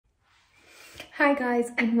Hi guys,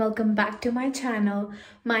 and welcome back to my channel.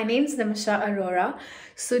 My name's Nimisha Arora.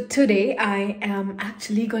 So today I am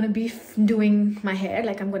actually going to be doing my hair,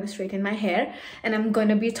 like I'm going to straighten my hair, and I'm going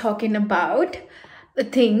to be talking about the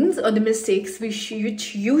things or the mistakes which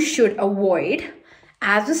you should avoid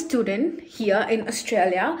as a student here in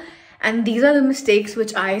Australia. And these are the mistakes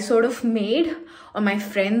which I sort of made or my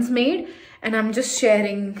friends made, and I'm just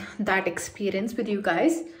sharing that experience with you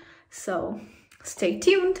guys. So stay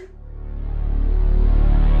tuned.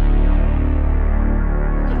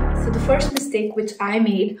 So the first mistake which I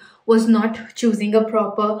made was not choosing a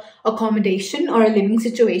proper accommodation or a living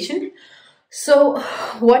situation. So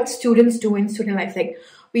what students do in student life, like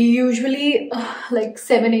we usually like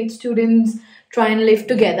 7-8 students try and live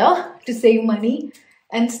together to save money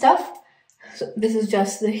and stuff. So this is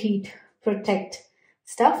just the heat protect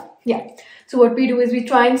stuff. Yeah. So what we do is we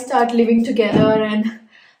try and start living together, and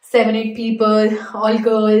 7-8 people, all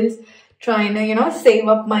girls, trying to save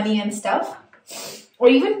up money and stuff. Or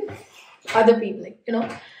even other people,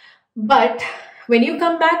 But when you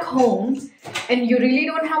come back home and you really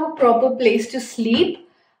don't have a proper place to sleep,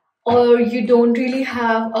 or you don't really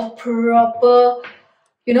have a proper,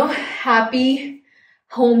 happy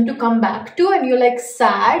home to come back to, and you're like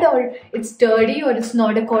sad, or it's dirty, or it's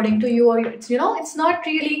not according to you, or it's not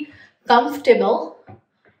really comfortable,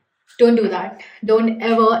 don't do that. Don't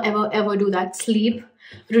ever do that. Sleep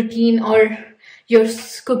routine or your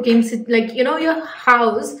cooking, like your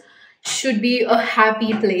house should be a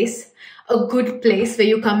happy place, a good place where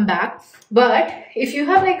you come back. But if you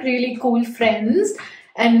have like really cool friends,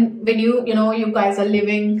 and when you guys are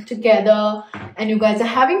living together and you guys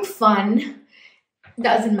are having fun,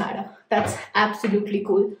 doesn't matter. That's absolutely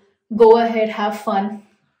cool. Go ahead, have fun,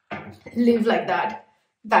 live like that.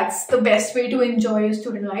 That's the best way to enjoy your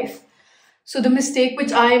student life. So the mistake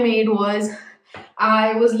which I made was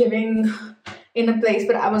I was living in a place,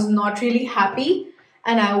 but I was not really happy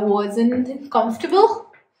and I wasn't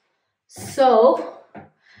comfortable. So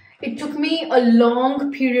it took me a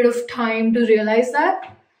long period of time to realize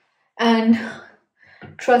that. And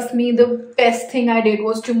trust me, the best thing I did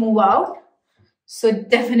was to move out. So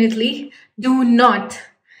definitely do not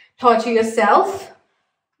torture yourself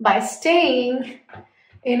by staying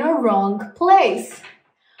in a wrong place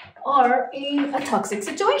or in a toxic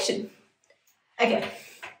situation. Okay.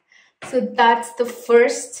 So that's the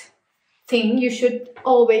first thing you should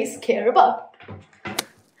always care about.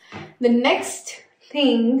 The next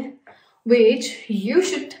thing which you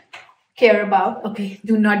should care about, okay,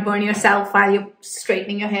 do not burn yourself while you're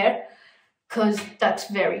straightening your hair, because that's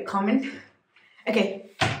very common. Okay,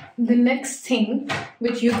 the next thing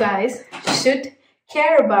which you guys should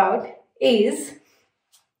care about is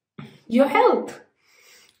your health.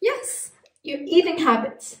 Yes, your eating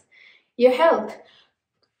habits, your health.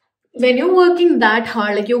 When you're working that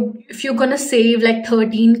hard, like if you're gonna save like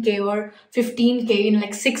 13K or 15K in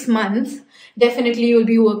like 6 months, definitely you'll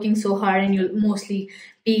be working so hard, and you'll mostly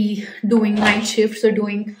be doing night shifts or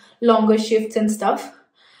doing longer shifts and stuff.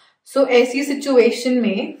 So ऐसी situation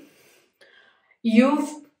में you've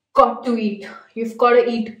got to eat. You've got to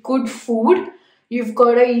eat good food. You've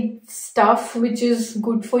got to eat stuff which is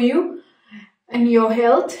good for you and your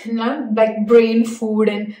health, like brain food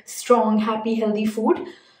and strong, happy, healthy food.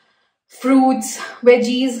 Fruits,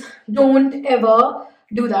 veggies, don't ever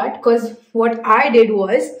do that, because what I did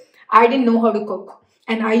was I didn't know how to cook,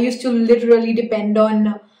 and I used to literally depend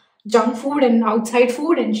on junk food and outside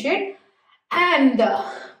food and shit. And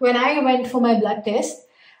when I went for my blood test,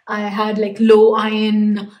 I had like low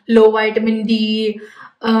iron, low vitamin D,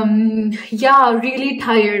 really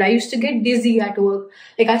tired. I used to get dizzy at work.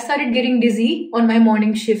 Like I started getting dizzy on my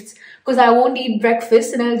morning shifts because I won't eat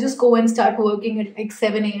breakfast and I'll just go and start working at like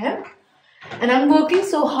 7 a.m. And I'm working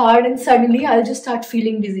so hard, and suddenly I'll just start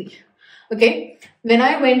feeling dizzy. Okay. When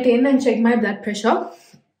I went in and checked my blood pressure,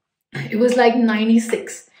 it was like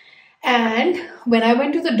 96. And when I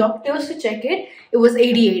went to the doctors to check it, it was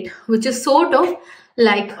 88, which is sort of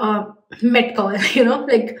like a med call,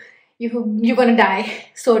 like you're gonna die,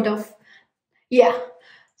 sort of. Yeah.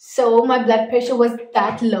 So my blood pressure was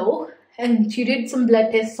that low, and she did some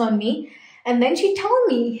blood tests on me, and then she told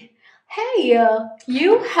me, hey,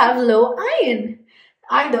 you have low iron.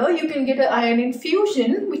 Either you can get an iron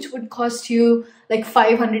infusion, which would cost you like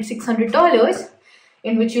 $500, $600,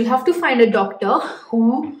 in which you'll have to find a doctor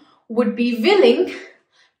who would be willing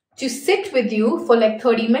to sit with you for like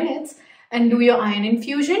 30 minutes and do your iron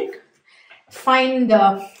infusion, find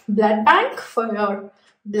the blood bank for your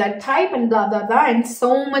blood type and blah, blah, blah, and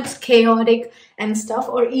so much chaotic and stuff,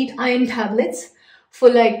 or eat iron tablets for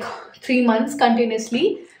like 3 months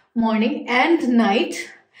continuously, morning and night,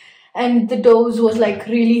 and the dose was like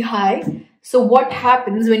really high. So what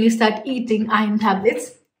happens when you start eating iron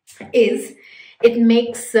tablets is it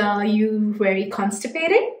makes you very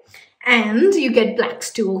constipated and you get black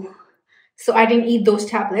stool. So I didn't eat those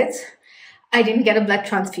tablets. I didn't get a blood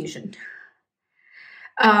transfusion.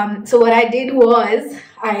 So what I did was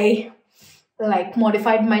I like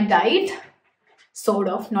modified my diet, sort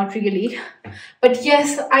of, not really. But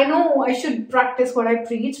yes, I know I should practice what I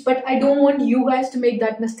preach, but I don't want you guys to make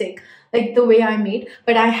that mistake like the way I made.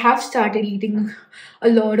 But I have started eating a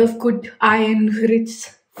lot of good iron rich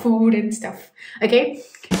food and stuff. Okay.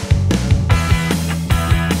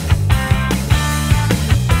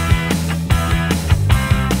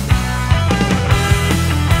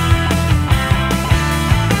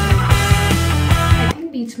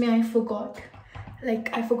 I forgot. Like,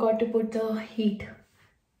 I forgot to put the heat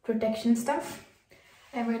protection stuff.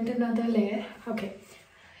 I went another layer.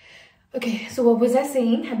 Okay, so what was I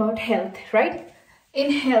saying about health, right?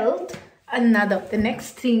 In health, the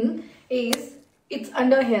next thing is, it's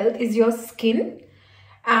under health, is your skin.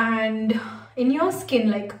 And in your skin,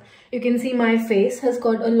 like, you can see my face has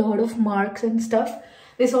got a lot of marks and stuff.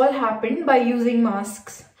 This all happened by using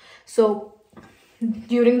masks. So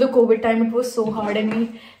during the COVID time, it was so hard, and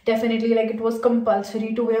we definitely, like, it was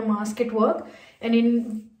compulsory to wear mask at work. And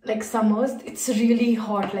in like summers, it's really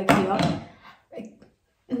hot, like here, like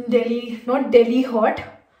Delhi, not Delhi hot,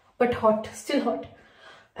 but hot, still hot.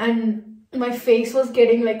 And my face was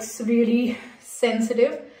getting like really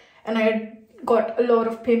sensitive, and I had got a lot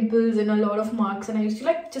of pimples and a lot of marks, and I used to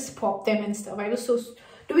like just pop them and stuff. I was so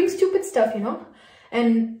doing stupid stuff, you know.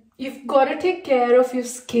 And you've got to take care of your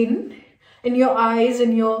skin and your eyes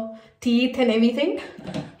and your teeth and everything,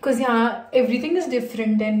 because yeah, everything is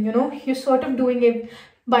different, and you know, you're sort of doing it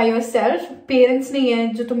by yourself. Parents नहीं है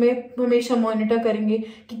जो तुम्हें हमेशा monitor करेंगे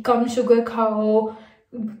कि कम sugar खाओ,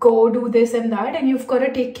 go do this and that, and you've got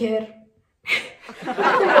to take care.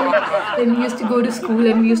 Then we used to go to school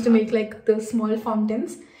and we used to make like the small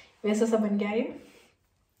fountains. वैसा सब बन गया है.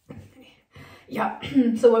 Yeah.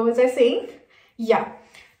 So what was I saying? Yeah.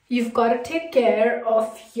 You've got to take care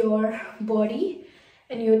of your body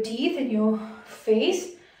and your teeth and your face.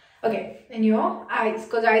 Okay, and your eyes,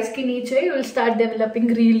 because eyes ke niche you will start developing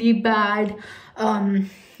really bad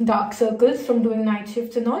dark circles from doing night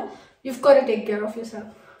shifts and all. You've got to take care of yourself.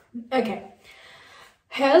 Okay,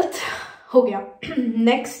 health ho gaya.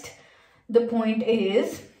 Next, the point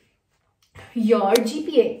is your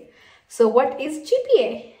GPA. So what is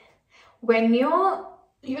GPA? When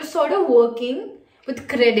you're sort of working with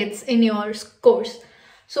credits in your course.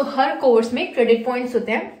 So her course में credit points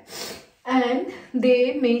होते हैं, and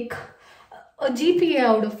they make a GPA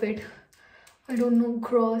out of it. I don't know,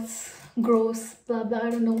 gross, blah blah,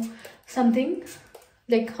 I don't know, something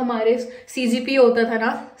like हमारे CGP होता था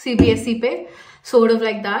ना CBSE पे, sort of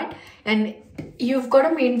like that. And you've got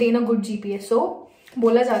to maintain a good GPA. So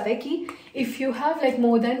बोला जाता है कि if you have like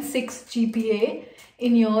more than 6 GPA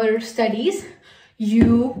in your studies,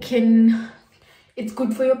 you can, it's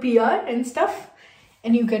good for your PR and stuff,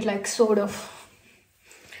 and you get like sort of,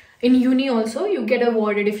 in uni also you get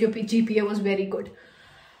awarded if your GPA was very good.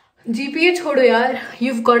 GPA छोड़ो यार,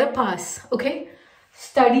 you've got to pass, okay?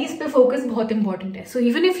 Studies पे focus बहुत important है. So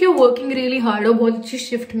even if you're working really hard और बहुत अच्छी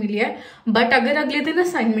shift मिली है, but अगर अगले दिन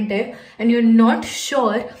assignment है and you're not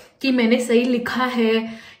sure कि मैंने सही लिखा है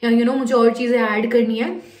या you know मुझे और चीजें add करनी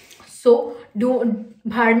है, so do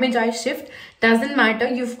भाड़ में जाए shift, doesn't matter,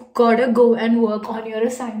 you've got to go and work on your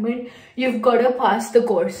assignment, you've got to pass the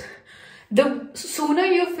course. The sooner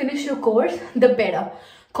you finish your course, the better.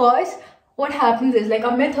 Cause what happens is, like,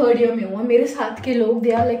 अब मैं third year में हूँ, मेरे साथ के लोग,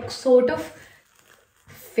 they are like sort of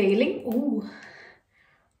failing. Ooh.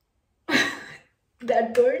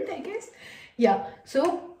 That word, I guess. Yeah.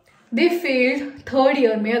 So they failed third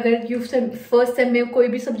year में. अगर you first sem में कोई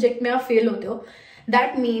भी subject में आप fail होते हो,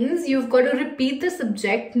 that means you've got to repeat the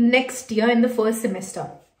subject next year in the first semester.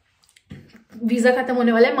 Visa खत्म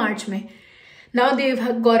होने वाला है March में. Now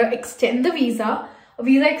they've got to extend the visa.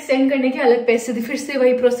 Visa extend करने के अलग पैसे थे, फिर से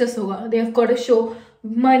वही process होगा. They've got to show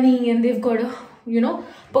money and they've got to, you know,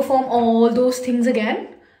 perform all those things again.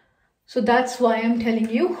 So that's why I'm telling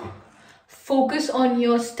you, focus on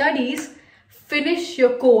your studies, finish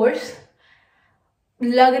your course.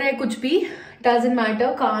 लग रहा है कुछ भी, doesn't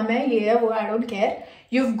matter, काम है, ये है, वो, I don't care.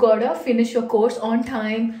 You've got to finish your course on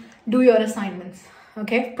time, do your assignments,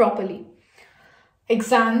 okay, properly.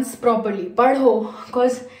 Exams properly, पढ़ो,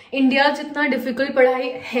 because India जितना difficult पढ़ाई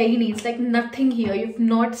है ही नहीं. It's like nothing here. You're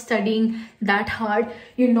not studying that hard.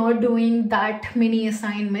 You're not doing that many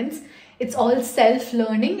assignments. It's all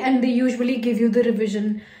self-learning, and they usually give you the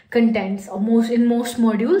revision contents, or in most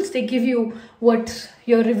modules they give you what's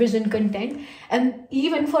your revision content. And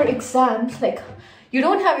even for exams, like you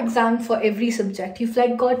don't have exams for every subject. You've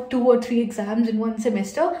like got 2 or 3 exams in one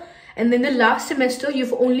semester, and then the last semester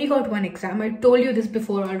you've only got 1 exam. I told you this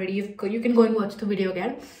before already. You can go and watch the video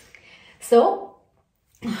again. So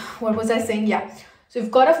what was I saying? Yeah, so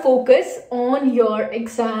you've got to focus on your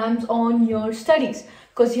exams, on your studies,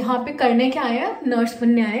 because यहाँ पे करने क्या आया, nurse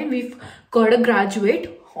बनने आए. We've got to graduate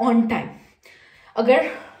on time. अगर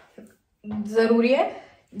ज़रूरी है,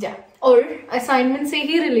 yeah. और assignment से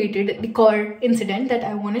ही related, the core incident that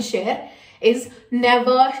I want to share is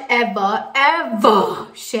never ever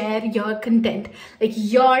share your content, like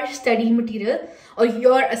your study material or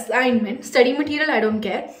your assignment. Study material I don't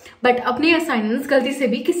care, but अपने assignments गलती से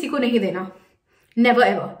भी किसी को नहीं देना. Never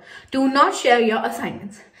ever. Do not share your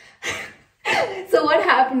assignments. So what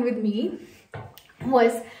happened with me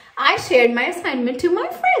was I shared my assignment to my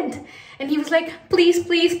friend, and he was like,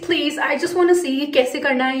 please, I just want to see कैसे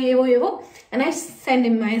करना है ये वो. And I sent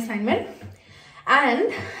him my assignment,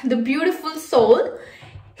 and the beautiful soul,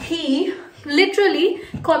 he literally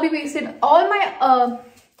copy pasted all my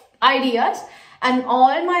ideas and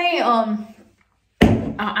all my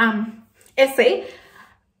essay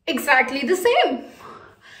exactly the same,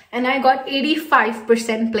 and I got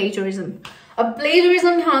 85% plagiarism. अब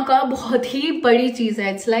plagiarism यहाँ का बहुत ही बड़ी चीज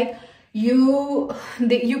है. It's like you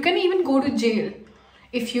can even go to jail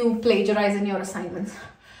if you plagiarize in your assignments.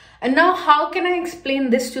 And now how can I explain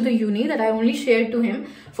this to the uni that I only shared to him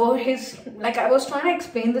for his, like I was trying to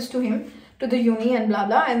explain this to him to the uni and blah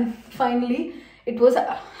blah, and finally it was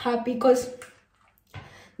happy because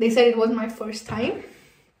they said it was my first time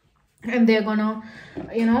and they're gonna,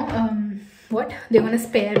 you know, they're gonna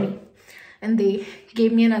spare me, and they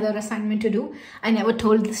gave me another assignment to do. I never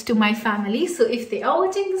told this to my family, so if they are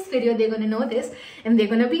watching this video, they're gonna know this and they're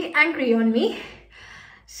gonna be angry on me.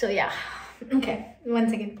 So yeah, okay, one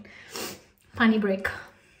second, funny break.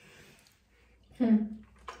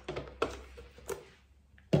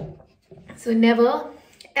 So never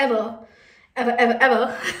ever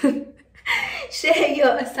share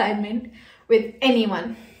your assignment with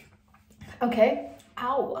anyone. Okay,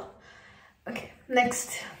 ow. Okay,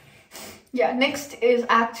 next is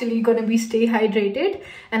actually gonna be stay hydrated,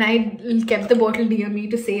 and I kept the bottle near me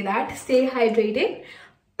to say that stay hydrated,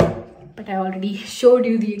 but I already showed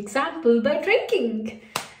you the example by drinking.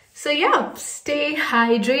 So yeah, stay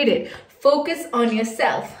hydrated, focus on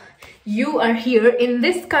yourself. You are here in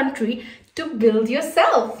this country to build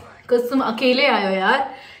yourself, because तुम अकेले आए हो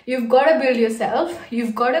यार. You've got to build yourself,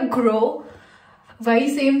 you've got to grow. वही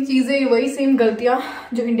same चीजें, वही same गलतियां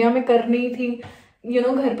जो इंडिया में करनी थी, you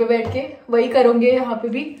know, घर पे बैठ के वही करोगे यहाँ पे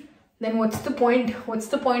भी. Then what's the point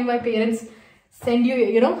why parents send you,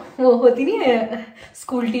 you know, वो होती नहीं है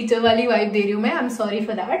स्कूल टीचर वाली वाइब दे रही हूँ मैं. I'm sorry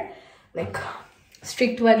for that, like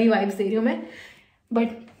strict वाली vibes दे रही हूँ मैं, but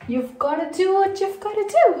you've got to do what you've got to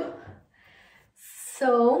do.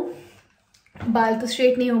 So बाल तो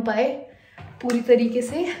स्ट्रेट नहीं हो पाए पूरी तरीके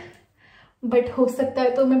से, बट हो सकता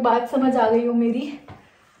है तो मैं बात समझ आ गई हूँ मेरी,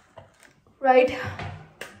 right?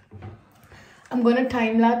 I'm gonna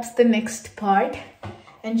time lapse the next part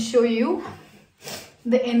and show you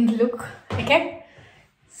the end look. Okay,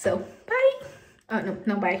 so bye. Oh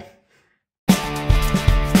no, bye.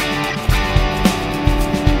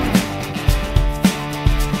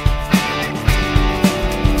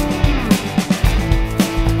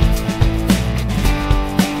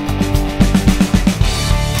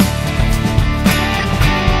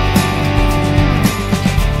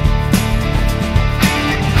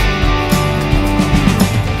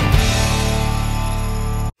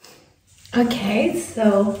 Okay,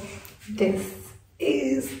 so this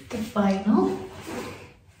is the final.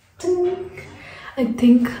 I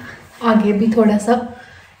think आगे भी थोड़ा सा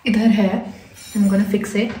इधर है. I'm gonna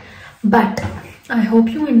fix it, but I hope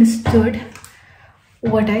you understood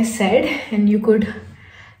what I said and you could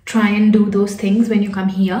try and do those things when you come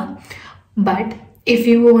here. But if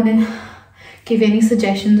you want to give any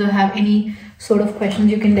suggestions or have any sort of questions,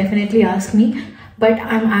 you can definitely ask me. But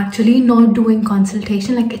I'm actually not doing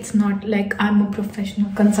consultation, like it's not like I'm a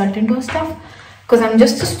professional consultant or stuff, because I'm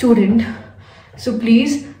just a student. So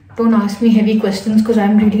please don't ask me heavy questions because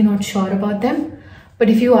I'm really not sure about them.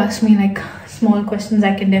 But if you ask me like small questions,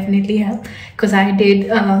 I can definitely help, because I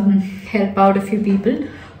did help out a few people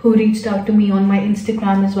who reached out to me on my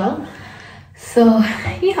Instagram as well. So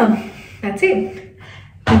yeah, that's it.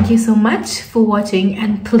 Thank you so much for watching,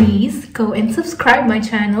 and please go and subscribe my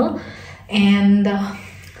channel and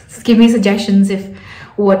give me suggestions if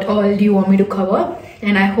what all do you want me to cover.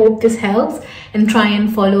 And I hope this helps, and try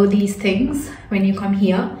and follow these things when you come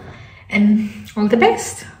here. and all the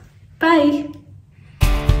best. Bye.